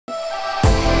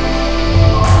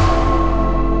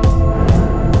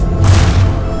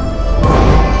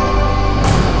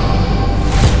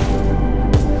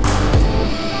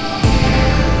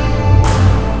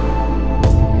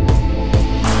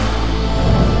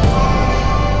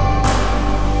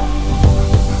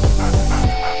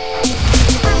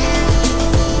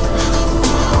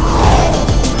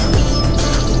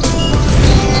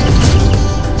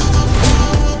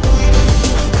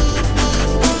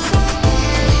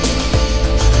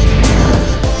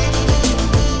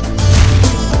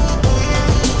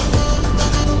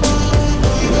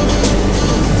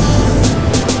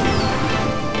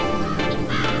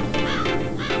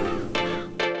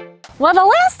Well, the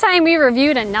last time we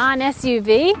reviewed a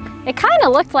non-SUV, it kind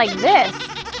of looked like this.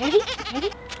 Ready?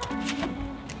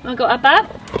 Wanna go up? All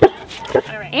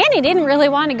right. Andie didn't really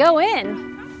want to go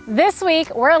in. This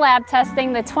week, we're lab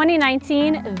testing the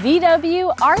 2019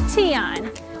 VW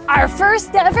Arteon. Our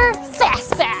first ever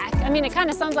fastback. I mean, it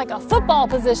kind of sounds like a football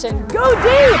position. Go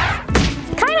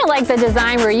deep! Kind of like the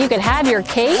design where you could have your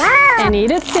cake and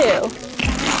eat it too.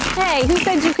 Hey, who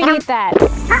said you could eat that?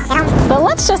 But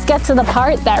let's just get to the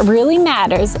part that really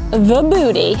matters, the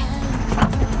booty.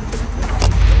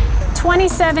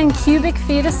 27 cubic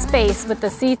feet of space with the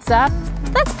seats up.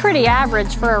 That's pretty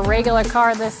average for a regular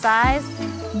car this size.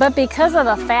 But because of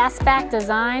the fastback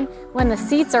design, when the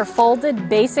seats are folded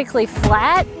basically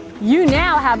flat, you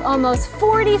now have almost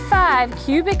 45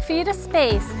 cubic feet of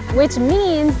space, which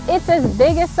means it's as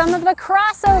big as some of the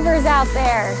crossovers out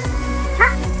there.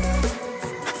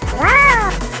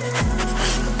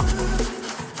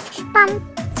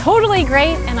 Totally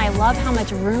great, and I love how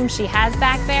much room she has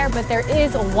back there, but there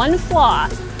is one flaw.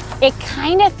 It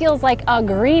kind of feels like a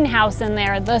greenhouse in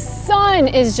there. The sun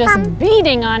is just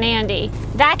beating on Andie.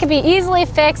 That could be easily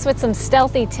fixed with some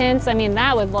stealthy tints. I mean,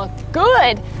 that would look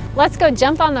good. Let's go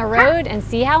jump on the road and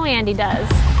see how Andie does.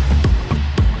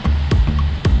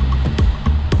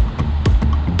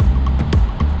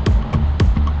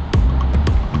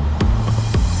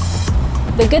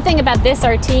 The good thing about this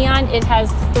Arteon, it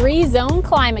has 3-zone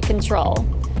climate control.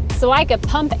 So I could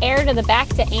pump air to the back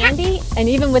to Andie, and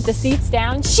even with the seats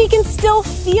down, she can still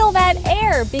feel that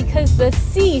air because the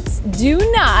seats do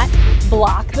not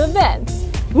block the vents.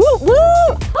 Woo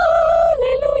woo!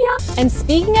 Hallelujah! And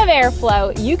speaking of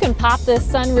airflow, you can pop this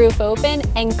sunroof open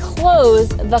and close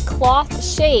the cloth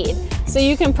shade so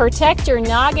you can protect your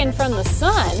noggin from the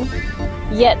sun,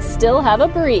 yet still have a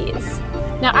breeze.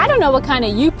 Now, I don't know what kind of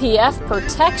UPF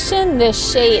protection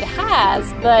this shade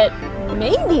has, but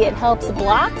maybe it helps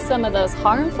block some of those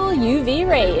harmful UV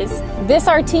rays. This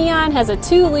Arteon has a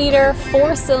 2-liter,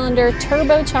 4-cylinder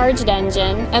turbocharged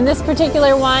engine, and this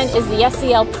particular one is the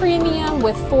SEL Premium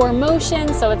with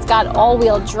 4Motion, so it's got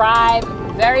all-wheel drive,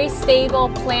 very stable,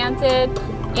 planted.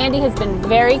 Andie has been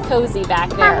very cozy back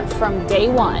there from day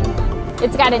one.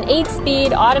 It's got an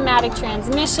 8-speed automatic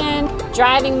transmission,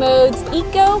 driving modes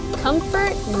Eco,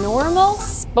 Comfort, Normal,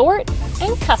 Sport,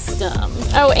 and Custom.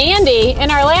 Oh, Andie,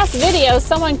 in our last video,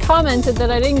 someone commented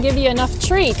that I didn't give you enough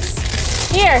treats.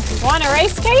 Here, want a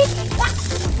rice cake?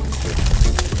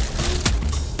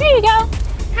 Here you go.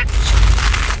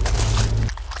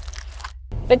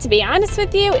 But to be honest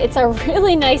with you, it's a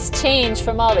really nice change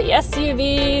from all the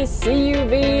SUVs,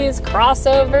 CUVs,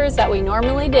 crossovers that we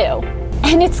normally do.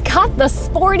 And it's got the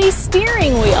sporty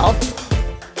steering wheel.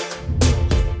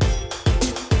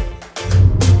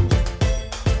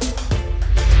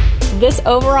 This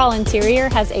overall interior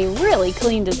has a really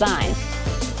clean design.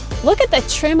 Look at the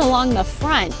trim along the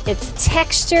front. It's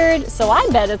textured, so I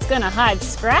bet it's gonna hide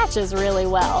scratches really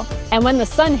well. And when the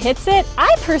sun hits it,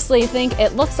 I personally think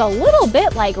it looks a little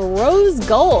bit like rose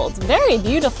gold. Very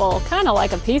beautiful, kind of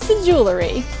like a piece of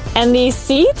jewelry. And these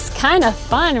seats, kind of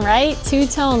fun, right?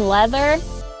 2-tone leather.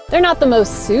 They're not the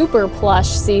most super plush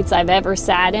seats I've ever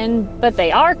sat in, but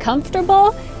they are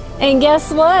comfortable. And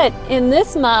guess what? In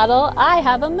this model, I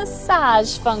have a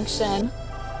massage function.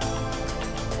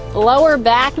 Lower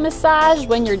back massage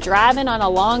when you're driving on a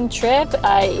long trip?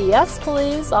 Yes,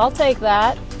 please, I'll take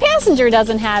that. Passenger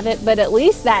doesn't have it, but at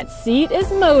least that seat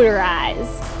is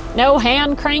motorized. No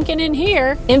hand cranking in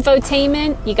here.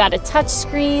 Infotainment, you got a touch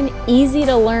screen, easy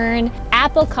to learn,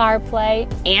 Apple CarPlay,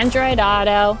 Android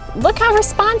Auto. Look how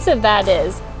responsive that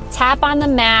is. Tap on the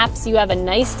maps, you have a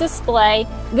nice display.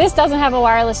 This doesn't have a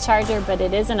wireless charger, but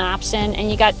it is an option.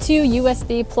 And you got 2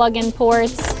 USB plug-in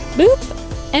ports,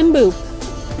 boop and boop.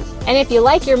 And if you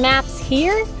like your maps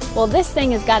here, well, this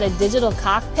thing has got a digital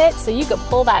cockpit, so you could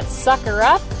pull that sucker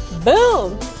up,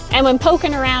 boom. And when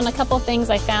poking around, a couple things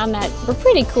I found that were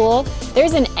pretty cool.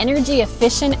 There's an energy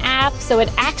efficient app, so it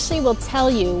actually will tell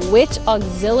you which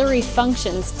auxiliary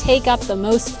functions take up the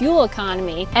most fuel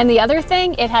economy. And the other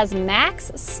thing, it has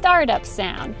max startup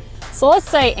sound. So let's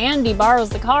say Andie borrows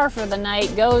the car for the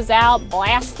night, goes out,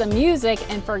 blasts the music,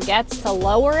 and forgets to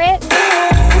lower it.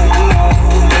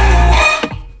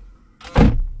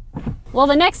 Well,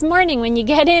 the next morning when you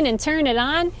get in and turn it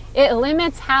on, it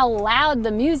limits how loud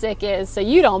the music is so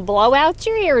you don't blow out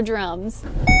your eardrums.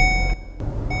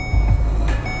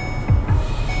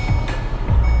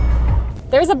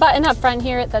 There's a button up front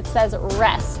here that says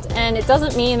rest, and it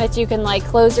doesn't mean that you can like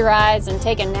close your eyes and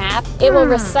take a nap. It will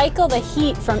recycle the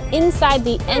heat from inside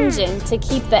the engine to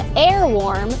keep the air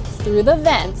warm through the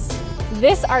vents.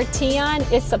 This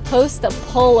Arteon is supposed to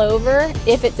pull over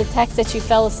if it detects that you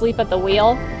fell asleep at the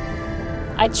wheel.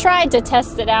 I tried to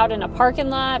test it out in a parking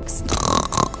lot.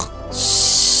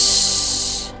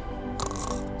 Shh.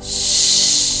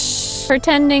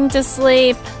 Pretending to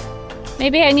sleep.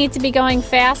 Maybe I need to be going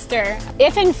faster.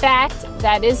 If in fact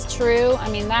that is true, I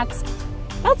mean, that's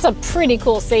a pretty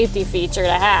cool safety feature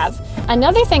to have.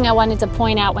 Another thing I wanted to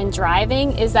point out when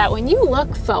driving is that when you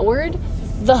look forward,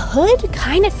 the hood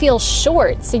kind of feels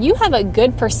short, so you have a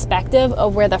good perspective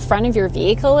of where the front of your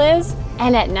vehicle is.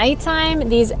 And at nighttime,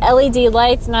 these LED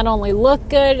lights not only look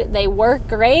good, they work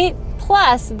great,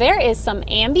 plus there is some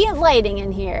ambient lighting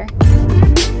in here.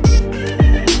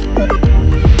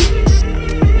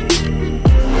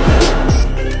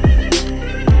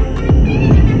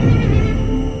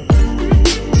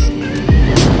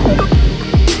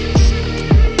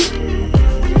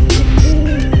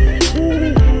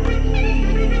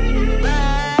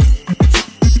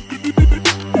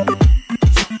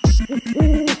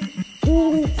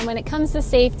 When it comes to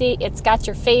safety, it's got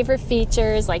your favorite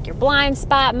features like your blind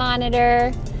spot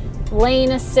monitor,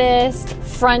 lane assist,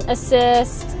 front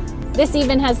assist. This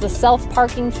even has the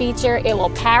self-parking feature. It will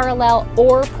parallel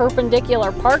or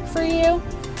perpendicular park for you.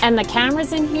 And the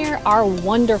cameras in here are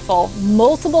wonderful.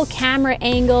 Multiple camera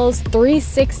angles,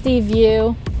 360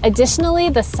 view. Additionally,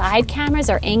 the side cameras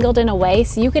are angled in a way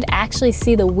so you could actually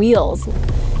see the wheels.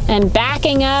 And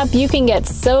backing up, you can get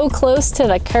so close to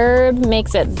the curb,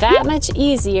 makes it that much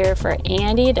easier for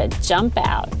Andie to jump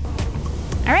out.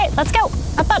 All right, let's go.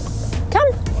 Up, come.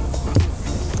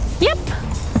 Yep.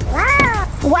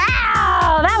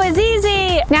 Wow, that was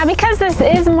easy. Now, because this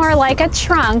is more like a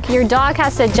trunk, your dog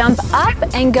has to jump up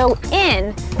and go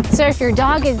in. So if your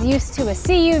dog is used to a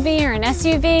CUV or an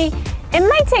SUV, it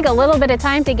might take a little bit of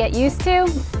time to get used to,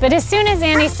 but as soon as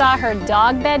Andie saw her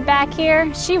dog bed back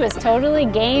here, she was totally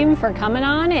game for coming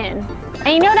on in. And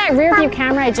you know that rear view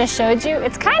camera I just showed you?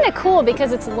 It's kind of cool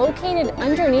because it's located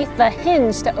underneath the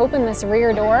hinge to open this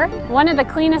rear door. One of the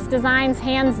cleanest designs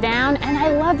hands down, and I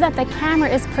love that the camera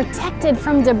is protected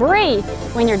from debris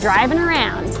when you're driving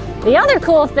around. The other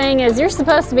cool thing is you're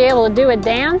supposed to be able to do a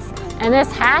dance, and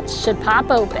this hatch should pop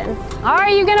open. Are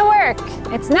you gonna work?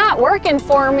 It's not working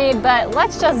for me, but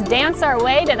let's just dance our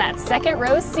way to that second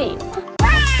row seat.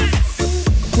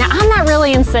 Now, I'm not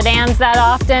really in sedans that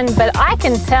often, but I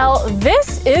can tell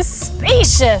this is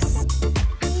spacious.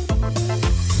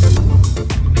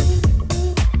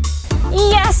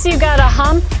 Yes, you got a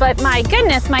hump, but my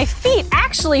goodness, my feet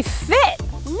actually fit.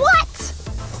 What?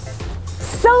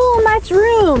 So much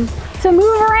room to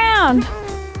move around.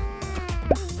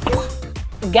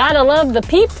 Gotta love the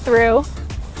peep through.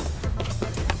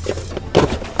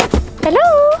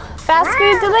 Hello, fast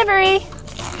food delivery.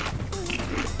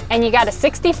 And you got a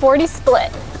 60-40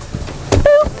 split.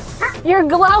 Boop. You're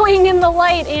glowing in the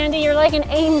light, Andie. You're like an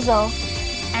angel.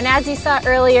 And as you saw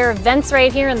earlier, vents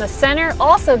right here in the center,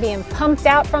 also being pumped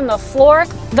out from the floor.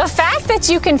 The fact that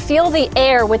you can feel the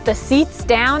air with the seats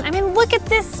down, I mean, look at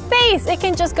this space. It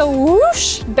can just go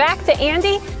whoosh back to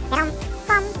Andie.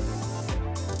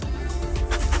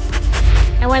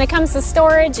 And when it comes to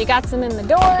storage, you got some in the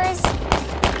doors.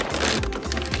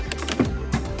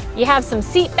 You have some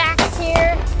seat backs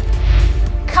here,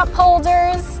 cup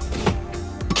holders,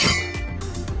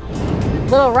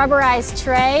 little rubberized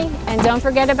tray, and don't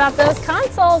forget about those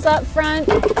consoles up front.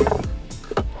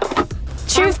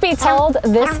 Truth be told,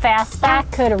 this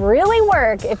fastback could really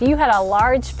work if you had a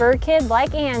large fur kid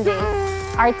like Andie.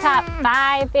 Our top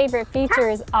 5 favorite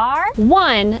features are: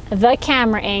 1, the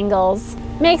camera angles.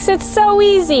 Makes it so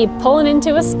easy pulling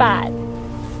into a spot.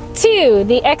 2,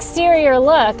 the exterior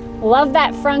look. Love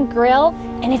that front grille.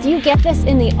 And if you get this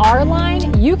in the R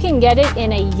line, you can get it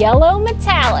in a yellow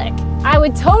metallic. I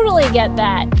would totally get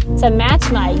that to match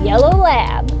my yellow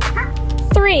lab.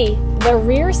 3, the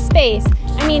rear space.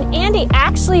 I mean, Andie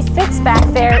actually fits back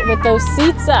there with those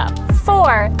seats up.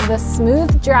 4, the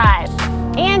smooth drive.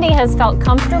 Andie has felt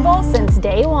comfortable since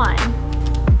day one.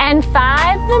 And 5,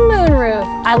 the moonroof.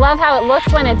 I love how it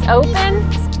looks when it's open.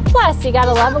 Plus, you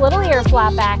gotta love a little ear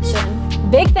flap action.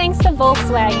 Big thanks to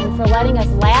Volkswagen for letting us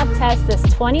lab test this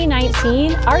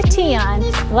 2019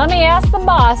 Arteon. Let me ask the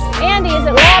boss, Andie, is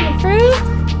it lab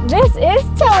approved? This is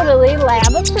totally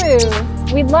lab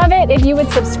approved. We'd love it if you would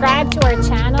subscribe to our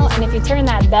channel, and if you turn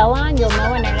that bell on, you'll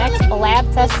know when our next lab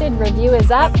tested review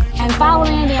is up. And follow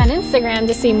Andie on Instagram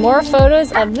to see more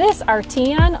photos of this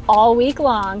Arteon all week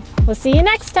long. We'll see you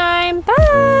next time.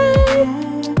 Bye!